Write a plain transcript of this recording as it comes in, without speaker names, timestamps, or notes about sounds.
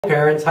Hi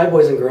parents, hi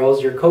boys and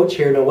girls, your coach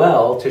here,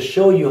 Noel, to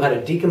show you how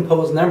to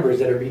decompose numbers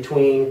that are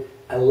between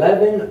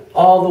 11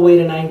 all the way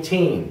to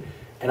 19.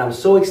 And I'm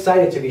so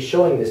excited to be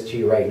showing this to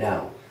you right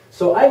now.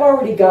 So I've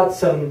already got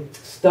some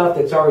stuff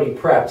that's already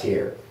prepped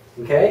here,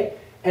 okay?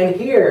 And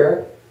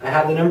here I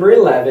have the number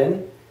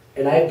 11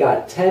 and I've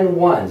got 10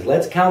 ones.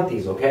 Let's count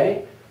these,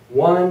 okay?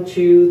 1,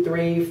 2,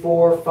 3,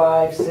 4,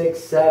 5, 6,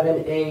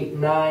 7, 8,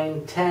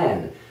 9,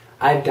 10.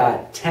 I've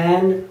got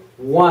 10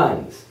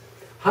 ones.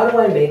 How do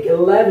I make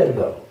 11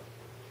 though?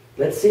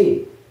 Let's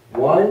see.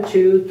 1,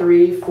 2,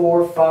 3,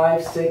 4,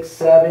 5, 6,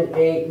 7,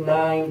 8,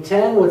 9,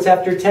 10. What's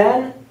after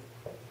 10?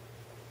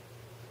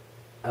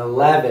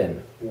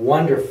 11.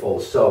 Wonderful.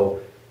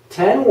 So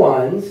 10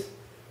 ones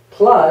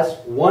plus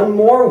one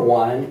more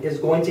one is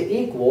going to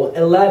equal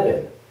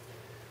 11.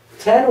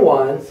 10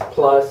 ones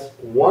plus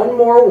one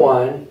more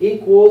one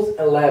equals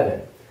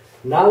 11.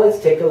 Now let's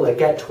take a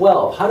look at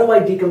 12. How do I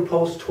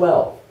decompose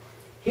 12?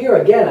 Here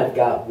again, I've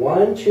got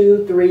 1,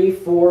 2, 3,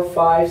 4,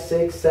 5,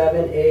 6,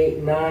 7, 8,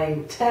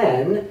 9,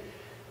 10.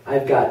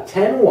 I've got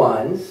 10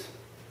 ones.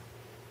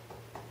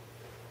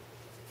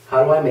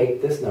 How do I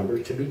make this number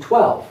to be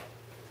 12?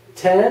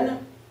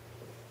 10,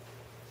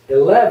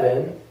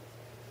 11,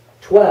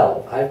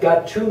 12. I've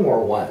got two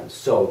more ones.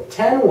 So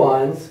 10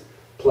 ones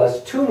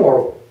plus two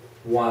more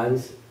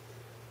ones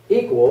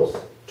equals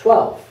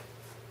 12.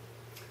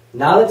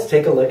 Now let's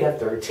take a look at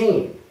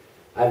 13.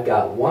 I've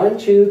got 1,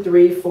 2,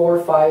 3,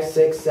 4, 5,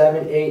 6,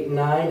 7, 8,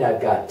 9.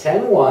 I've got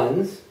 10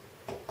 ones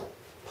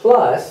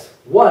plus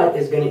what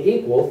is going to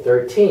equal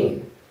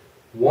 13?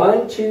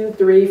 1, 2,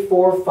 3,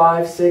 4,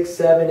 5, 6,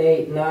 7,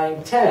 8,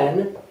 9,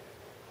 10,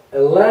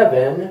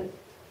 11,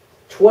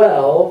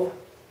 12,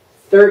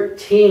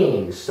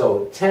 13.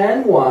 So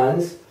 10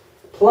 ones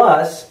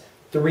plus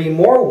 3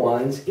 more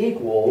ones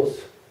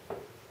equals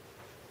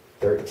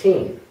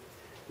 13.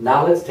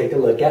 Now let's take a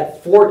look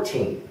at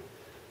 14.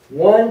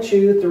 1,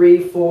 2,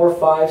 3, 4,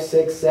 5,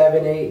 6,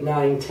 7, 8,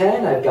 9,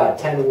 10. I've got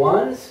 10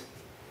 ones.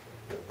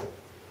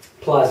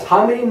 Plus,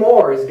 how many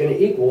more is going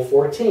to equal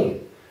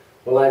 14?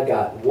 Well, I've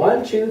got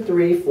 1, 2,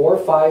 3, 4,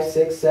 5,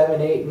 6,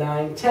 7, 8,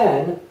 9,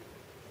 10,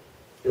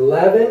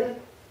 11,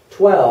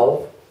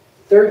 12,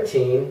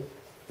 13,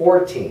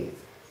 14.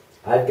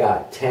 I've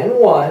got 10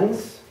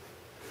 ones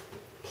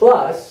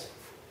plus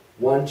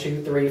 1,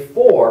 2, 3,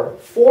 4.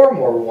 4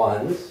 more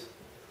ones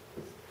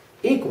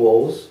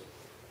equals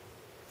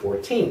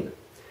 14.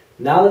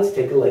 Now let's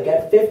take a look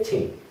at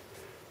 15.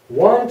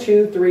 1,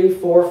 2, 3,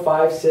 4,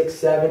 5, 6,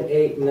 7,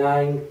 8,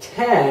 9,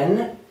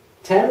 10.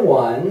 10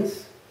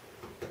 ones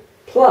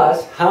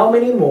plus how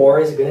many more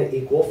is going to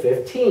equal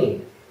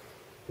 15?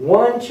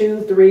 1,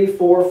 2, 3,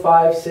 4,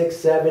 5, 6,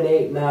 7,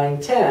 8,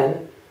 9,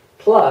 10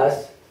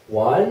 plus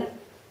 1,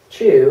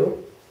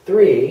 2,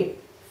 3,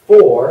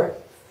 4,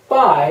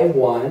 5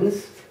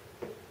 ones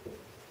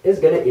is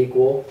going to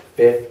equal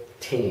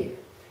 15.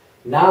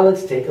 Now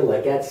let's take a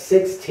look at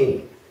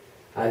 16.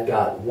 I've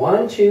got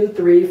 1, 2,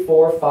 3,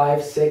 4,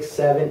 5, 6,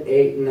 7,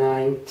 8,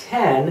 9,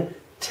 10.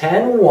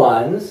 10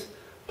 ones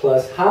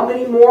plus how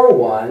many more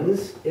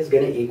ones is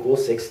going to equal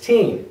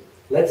 16?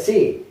 Let's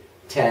see.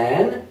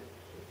 10,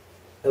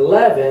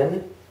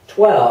 11,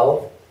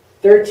 12,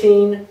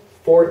 13,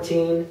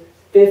 14,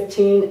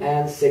 15,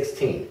 and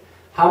 16.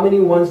 How many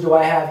ones do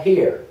I have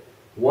here?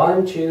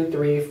 1, 2,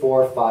 3,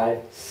 4,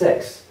 5,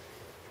 6.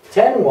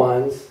 10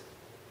 ones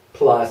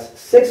plus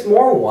 6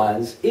 more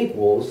ones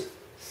equals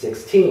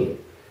 16.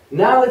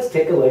 Now let's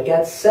take a look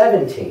at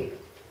 17.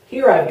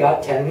 Here I've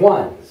got 10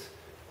 ones.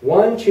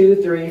 1,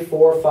 2, 3,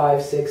 4,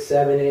 5, 6,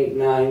 7, 8,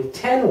 9,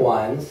 10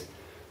 ones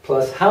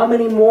plus how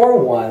many more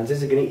ones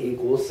is it going to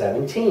equal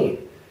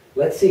 17?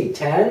 Let's see.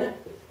 10,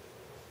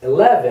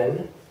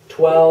 11,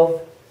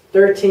 12,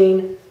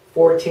 13,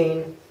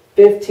 14,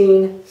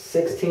 15,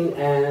 16,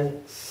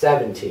 and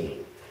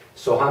 17.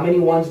 So how many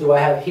ones do I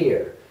have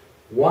here?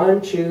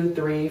 1, 2,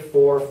 3,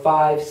 4,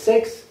 5,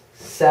 6,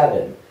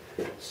 7.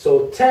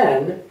 So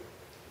 10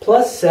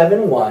 plus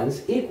 7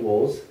 ones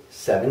equals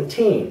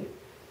 17.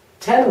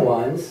 10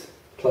 ones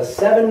plus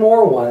 7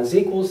 more ones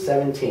equals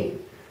 17.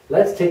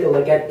 Let's take a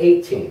look at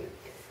 18.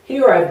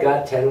 Here I've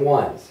got 10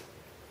 ones.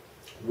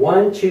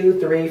 1, 2,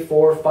 3,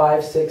 4,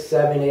 5, 6,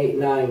 7, 8,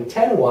 9,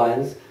 10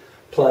 ones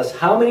plus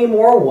how many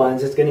more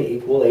ones is going to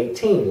equal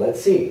 18?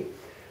 Let's see.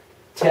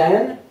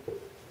 10,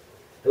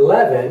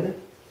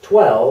 11,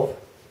 12,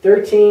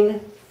 13,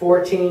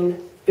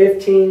 14,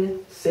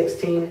 15,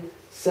 16,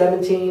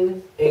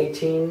 17,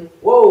 18,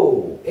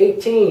 whoa,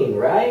 18,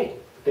 right?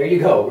 There you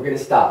go, we're going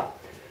to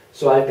stop.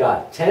 So I've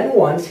got 10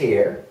 ones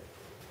here,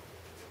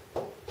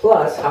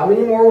 plus how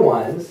many more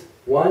ones?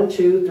 1,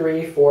 2,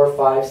 3, 4,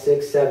 5,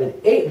 6,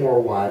 7, 8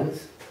 more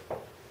ones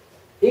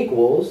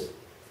equals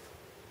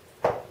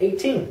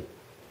 18.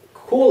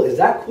 Cool, is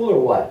that cool or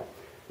what?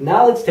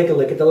 Now let's take a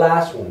look at the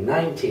last one,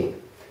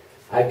 19.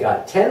 I've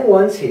got 10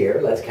 ones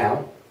here, let's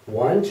count.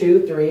 1,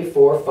 2, 3,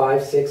 4,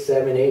 5, 6,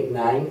 7, 8,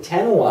 9,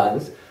 10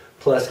 ones,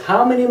 plus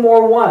how many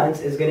more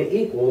ones is going to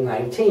equal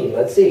 19?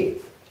 Let's see.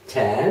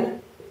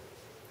 10,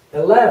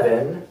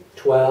 11,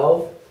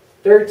 12,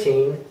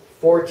 13,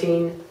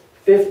 14,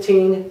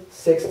 15,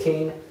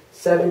 16,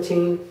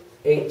 17,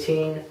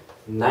 18,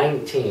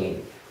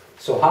 19.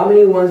 So how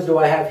many ones do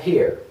I have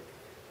here?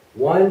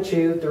 1,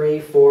 2, 3,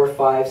 4,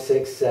 5,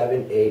 6,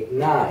 7, 8,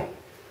 9.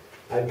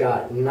 I've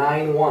got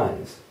 9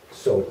 ones.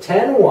 So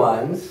 10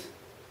 ones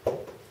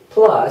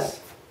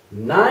plus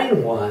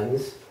 9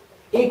 ones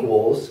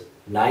equals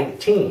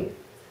 19.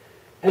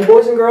 And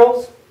boys and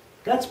girls,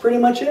 that's pretty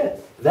much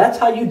it. That's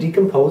how you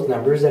decompose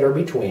numbers that are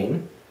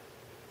between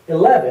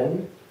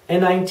 11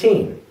 and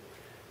 19.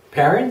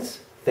 Parents,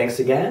 thanks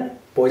again.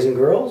 Boys and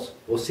girls,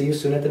 we'll see you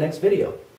soon at the next video.